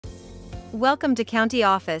Welcome to County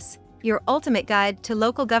Office, your ultimate guide to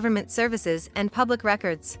local government services and public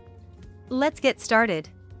records. Let's get started.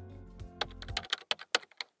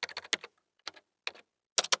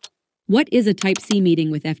 What is a Type C meeting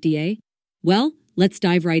with FDA? Well, let's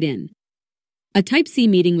dive right in. A Type C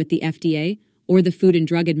meeting with the FDA, or the Food and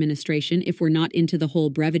Drug Administration if we're not into the whole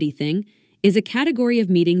brevity thing, is a category of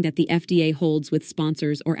meeting that the FDA holds with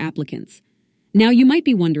sponsors or applicants. Now you might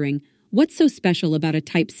be wondering, what's so special about a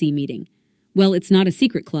Type C meeting? Well, it's not a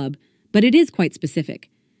secret club, but it is quite specific.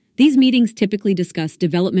 These meetings typically discuss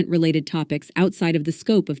development-related topics outside of the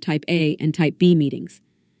scope of Type A and Type B meetings.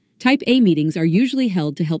 Type A meetings are usually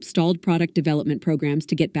held to help stalled product development programs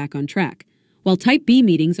to get back on track, while Type B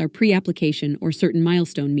meetings are pre-application or certain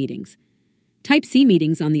milestone meetings. Type C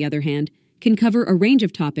meetings, on the other hand, can cover a range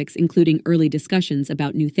of topics including early discussions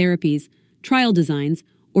about new therapies, trial designs,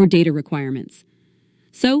 or data requirements.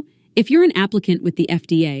 So, if you're an applicant with the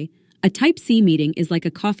FDA, a Type C meeting is like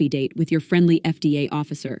a coffee date with your friendly FDA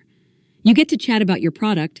officer. You get to chat about your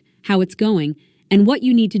product, how it's going, and what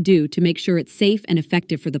you need to do to make sure it's safe and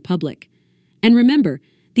effective for the public. And remember,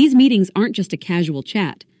 these meetings aren't just a casual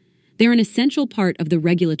chat. They're an essential part of the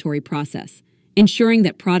regulatory process, ensuring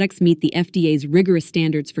that products meet the FDA's rigorous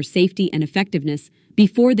standards for safety and effectiveness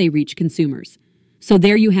before they reach consumers. So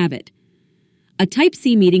there you have it. A Type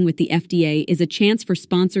C meeting with the FDA is a chance for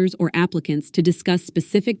sponsors or applicants to discuss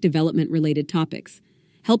specific development-related topics,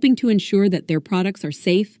 helping to ensure that their products are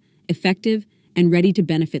safe, effective, and ready to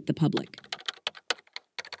benefit the public.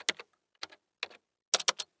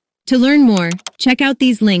 To learn more, check out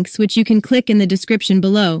these links which you can click in the description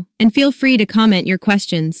below, and feel free to comment your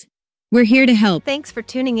questions. We're here to help. Thanks for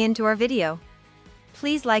tuning in to our video.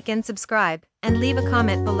 Please like and subscribe, and leave a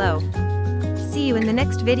comment below. See you in the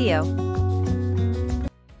next video.